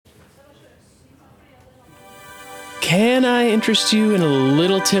Can I interest you in a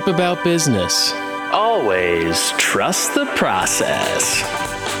little tip about business? Always trust the process.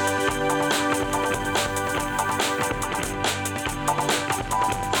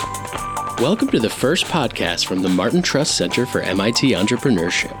 Welcome to the first podcast from the Martin Trust Center for MIT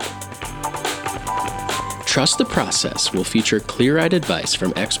Entrepreneurship. Trust the Process will feature clear-eyed advice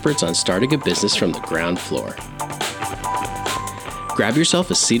from experts on starting a business from the ground floor. Grab yourself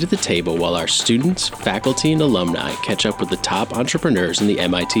a seat at the table while our students, faculty, and alumni catch up with the top entrepreneurs in the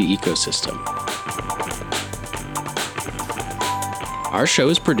MIT ecosystem. Our show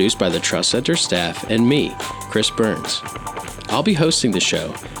is produced by the Trust Center staff and me, Chris Burns. I'll be hosting the show,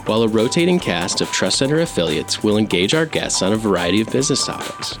 while a rotating cast of Trust Center affiliates will engage our guests on a variety of business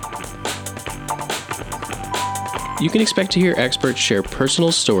topics. You can expect to hear experts share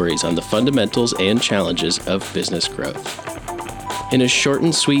personal stories on the fundamentals and challenges of business growth. In a short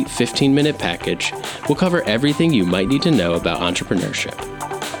and sweet 15-minute package, we'll cover everything you might need to know about entrepreneurship.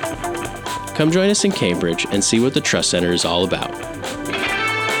 Come join us in Cambridge and see what the Trust Center is all about.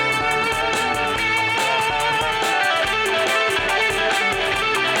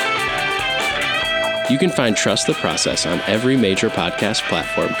 You can find Trust the Process on every major podcast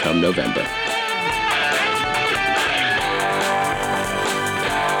platform come November.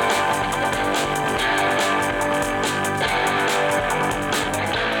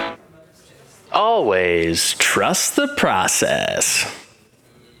 Always trust the process.